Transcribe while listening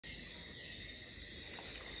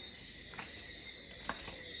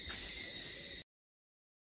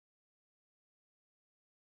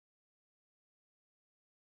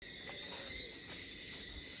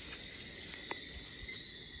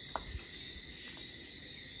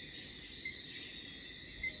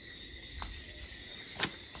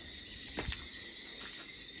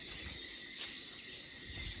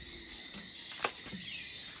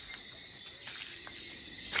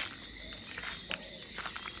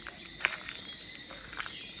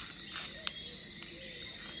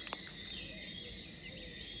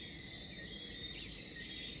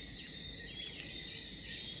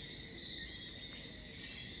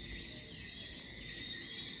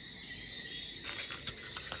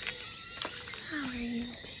you, baby?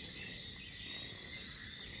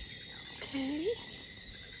 Okay.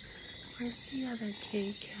 Where's the other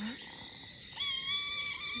kitty cat?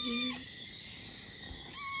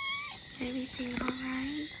 Everything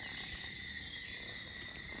alright?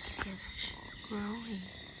 Look at her, she's growing.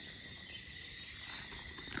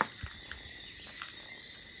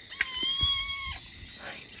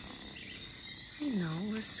 I know,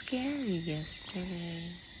 it was scary yesterday.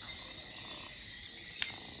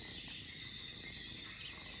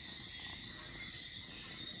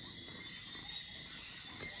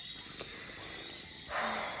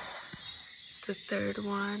 The third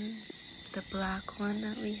one, the black one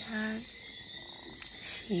that we had,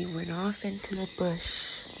 she went off into the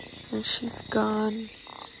bush and she's gone.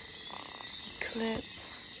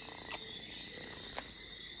 Eclipse.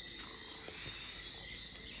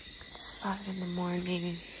 It's 5 in the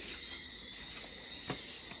morning.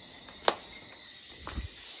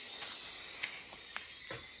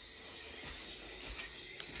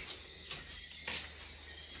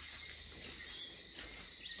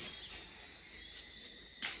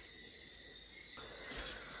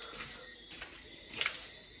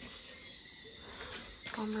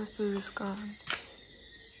 All my food is gone.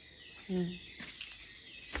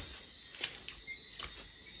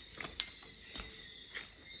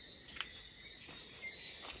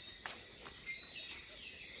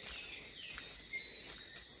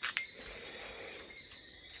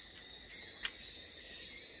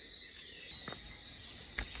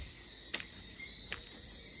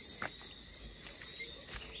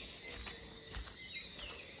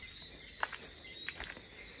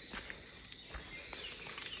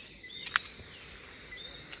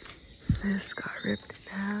 This got ripped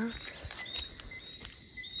in half.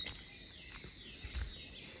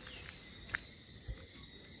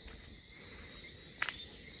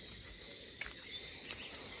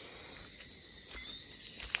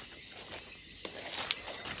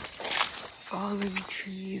 Fallen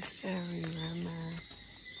trees everywhere, man.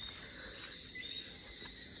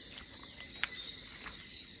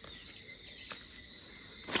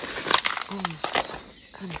 Oh my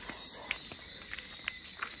goodness.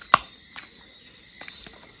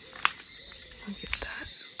 Look at that.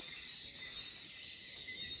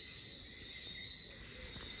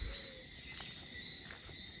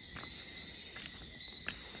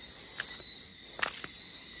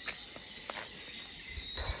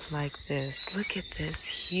 Like this. Look at this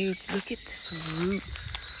huge. Look at this root.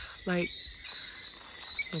 Like,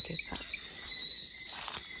 look at that.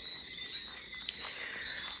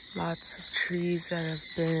 Lots of trees that have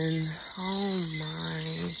been. Oh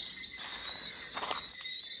my.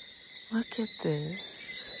 Look at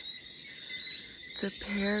this. It's a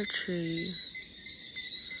pear tree.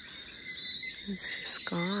 It's just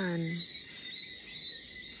gone.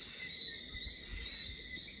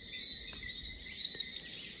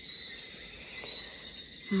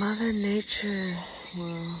 Mother Nature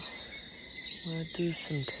will do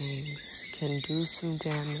some things, can do some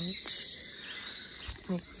damage.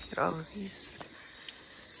 Like, look at all these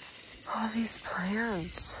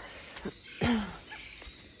plants.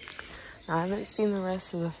 I haven't seen the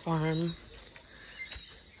rest of the farm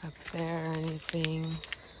up there or anything.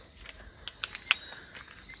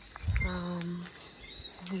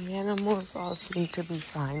 The animals all seem to be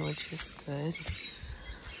fine, which is good.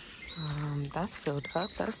 That's filled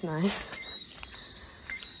up. That's nice.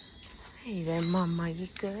 Hey there, Mama. You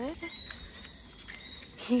good?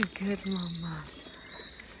 You good, Mama?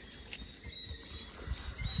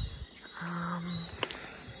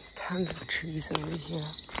 Tons of trees over here.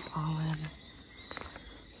 All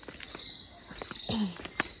in.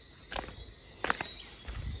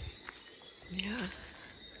 Yeah.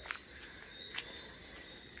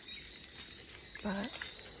 But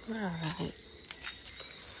we're alright.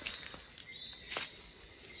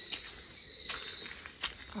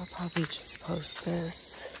 I'll probably just post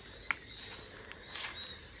this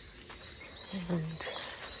and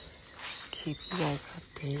keep you guys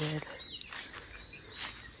updated.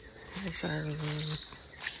 Here's our room.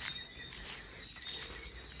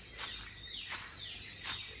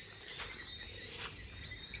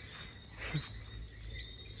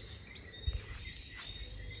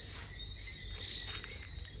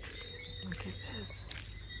 Look at this.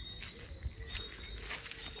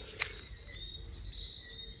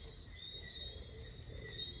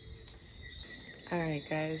 Alright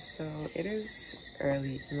guys, so it is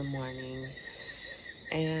early in the morning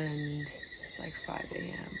and it's like 5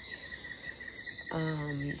 a.m.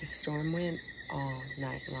 The storm went all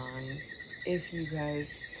night long. If you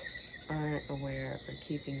guys aren't aware or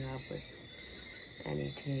keeping up with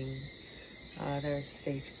anything, there was a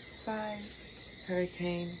stage 5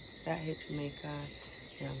 hurricane that hit Jamaica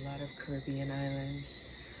and a lot of Caribbean islands.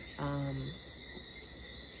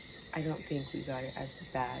 I don't think we got it as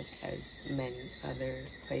bad as many other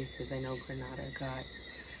places. I know Grenada got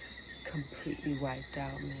completely wiped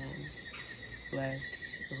out, man.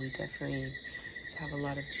 Blessed. We definitely just have a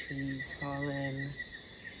lot of trees fallen.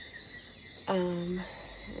 And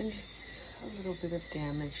just a little bit of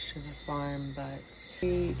damage to the farm, but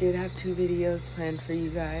we did have 2 videos planned for you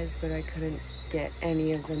guys, but I couldn't get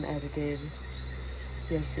any of them edited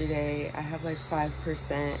yesterday. I have like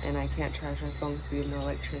 5% and I can't charge my phone because we have no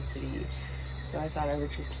electricity. So I thought I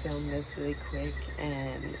would just film this really quick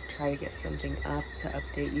and try to get something up to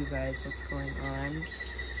update you guys what's going on.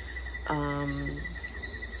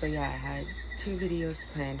 So yeah, I had 2 videos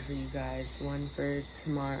planned for you guys, one for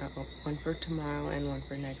tomorrow and one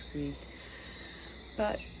for next week.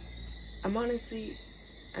 But I'm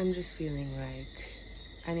just feeling like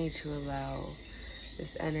I need to allow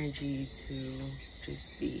this energy to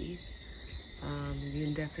just be. You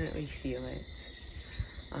can definitely feel it.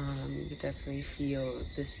 You can definitely feel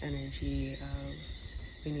this energy of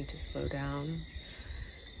we need to slow down,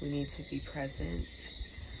 we need to be present,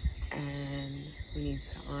 and we need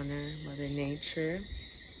to honor Mother Nature,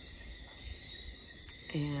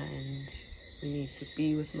 and we need to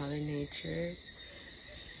be with Mother Nature.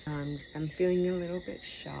 I'm feeling a little bit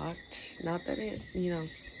shocked. Not that it,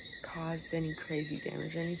 caused any crazy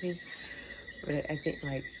damage or anything, but I think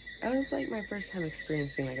like that was like my first time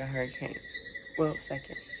experiencing like a hurricane. Well,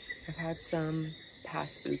 second. I've had some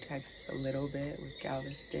pass through Texas a little bit with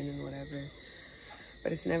Galveston and whatever,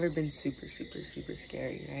 but it's never been super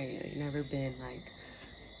scary, right? It's never been like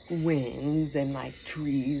winds and like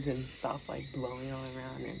trees and stuff like blowing all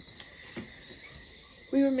around, and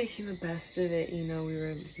we were making the best of it, we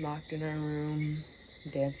were locked in our room,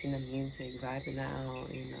 dancing to music, vibing out,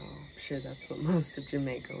 I'm sure that's what most of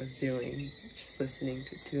Jamaica was doing, just listening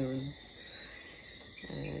to tunes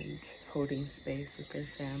and holding space with their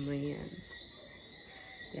family. And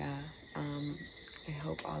yeah, I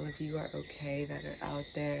hope all of you are okay that are out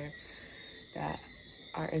there, that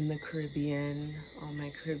are in the Caribbean. All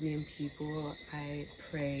my Caribbean people, I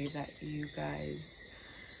pray that you guys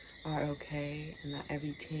are okay and that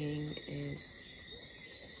everything is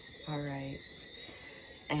all right,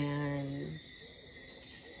 and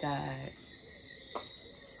that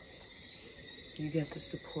you get the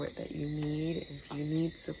support that you need. If you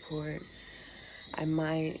need support, I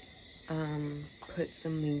might put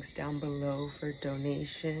some links down below for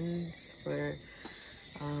donations for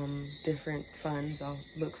different funds. I'll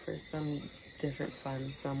look for some different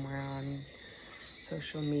funds somewhere on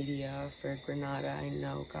social media for Grenada. I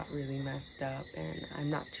know got really messed up, and I'm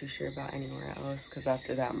not too sure about anywhere else because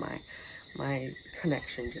after that my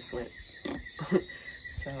connection just went.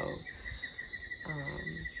 So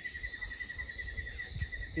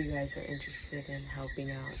if you guys are interested in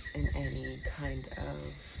helping out in any kind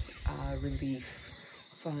of relief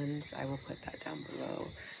funds, I will put that down below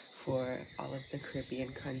for all of the Caribbean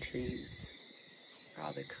countries, for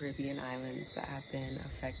all the Caribbean islands that have been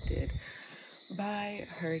affected by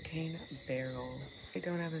Hurricane Beryl. I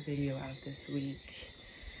don't have a video out this week.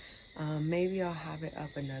 Maybe I'll have it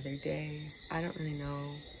up another day. I don't really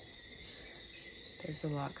know. There's a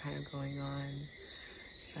lot kind of going on,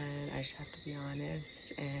 and I just have to be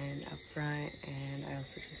honest and upfront, and I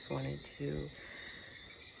also just wanted to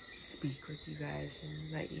speak with you guys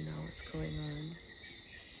and let you know what's going on.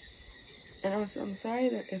 And also, I'm sorry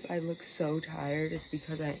that if I look so tired, it's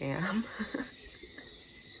because I am.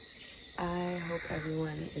 I hope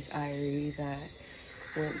everyone is irie that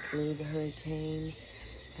went through the hurricane,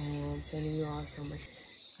 and sending you all so much.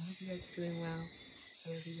 I hope you guys are doing well. I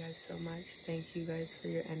love you guys so much. Thank you guys for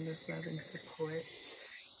your endless love and support.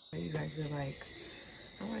 You guys are like,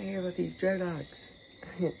 I want to hear about these dreadlocks.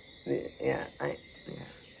 yeah,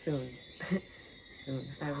 soon. Soon.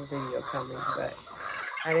 I have a video coming, but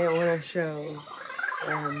I didn't want to show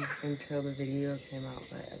until the video came out,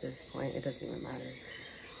 but at this point, it doesn't even matter.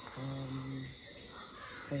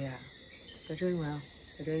 But yeah, they're doing well.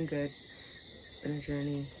 They're doing good. It's been a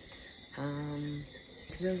journey.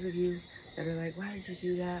 To those of you that are like, why did you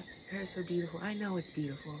do that? Your hair is so beautiful. I know it's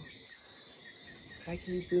beautiful. I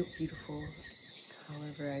can be beautiful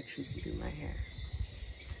however I choose to do my hair.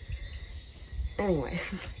 Anyway,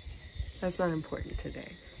 that's not important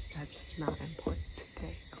today. That's not important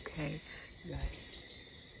today, okay, you guys?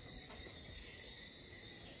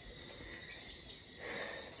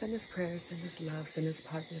 Send us prayers, send us love, send us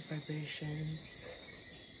positive vibrations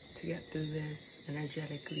to get through this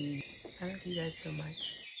energetically. I love you guys so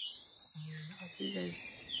much. And I'll see you guys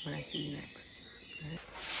when I see you next. All right?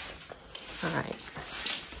 All right.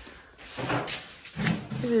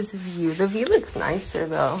 Look at this view. The view looks nicer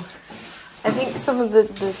though. I think some of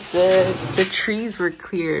the trees were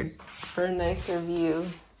cleared for a nicer view.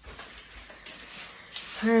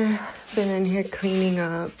 I've been in here cleaning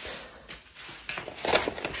up.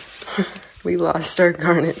 We lost our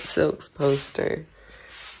Garnet Silks poster.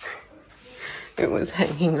 It was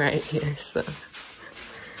hanging right here, so.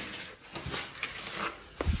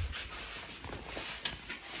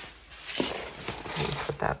 Let me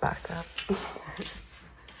put that back up.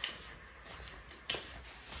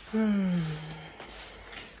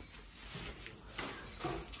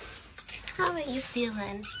 How are you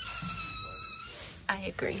feeling? I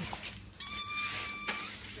agree.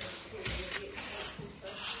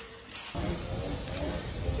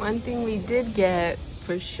 One thing we did get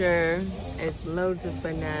for sure is loads of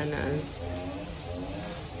bananas.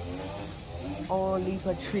 All these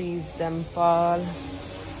trees them fall.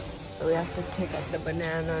 So we have to take out the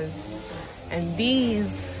bananas. And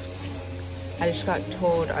these, I just got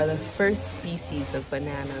told, are the first species of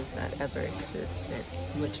bananas that ever existed,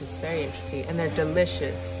 which is very interesting. And they're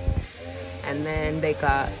delicious. And then they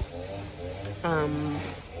got,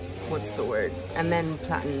 what's the word? And then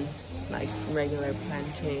plantain, like regular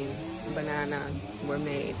plantain banana were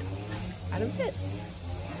made out of this.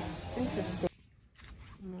 Interesting.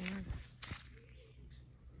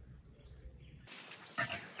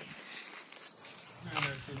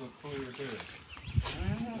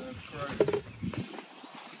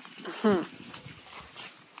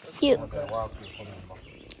 Cute.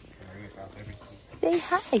 Say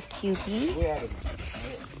hi, cutie.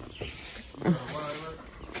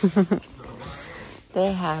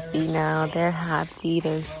 They're happy now. They're happy.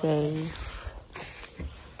 They're safe.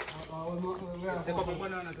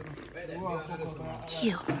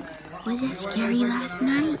 Cute. Was that scary last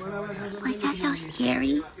night? Was that so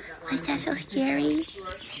scary? Was that so scary?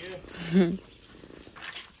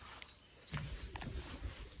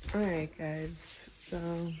 Alright guys, so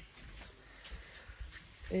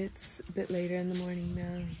it's a bit later in the morning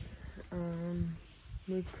now.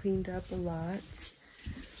 We've cleaned up a lot.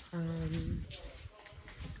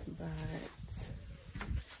 But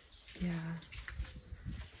yeah,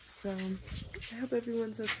 so I hope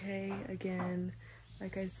everyone's okay. Again,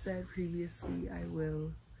 like I said previously, I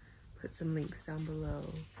will put some links down below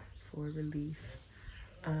for relief.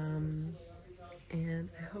 And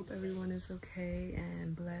I hope everyone is okay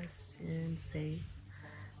and blessed and safe.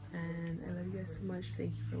 And I love you guys so much.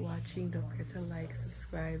 Thank you for watching. Don't forget to like,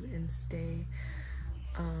 subscribe, and stay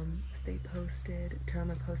posted. Turn on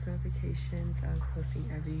my post notifications. I'm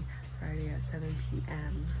posting every Friday at 7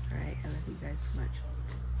 p.m. All right, I love you guys so much.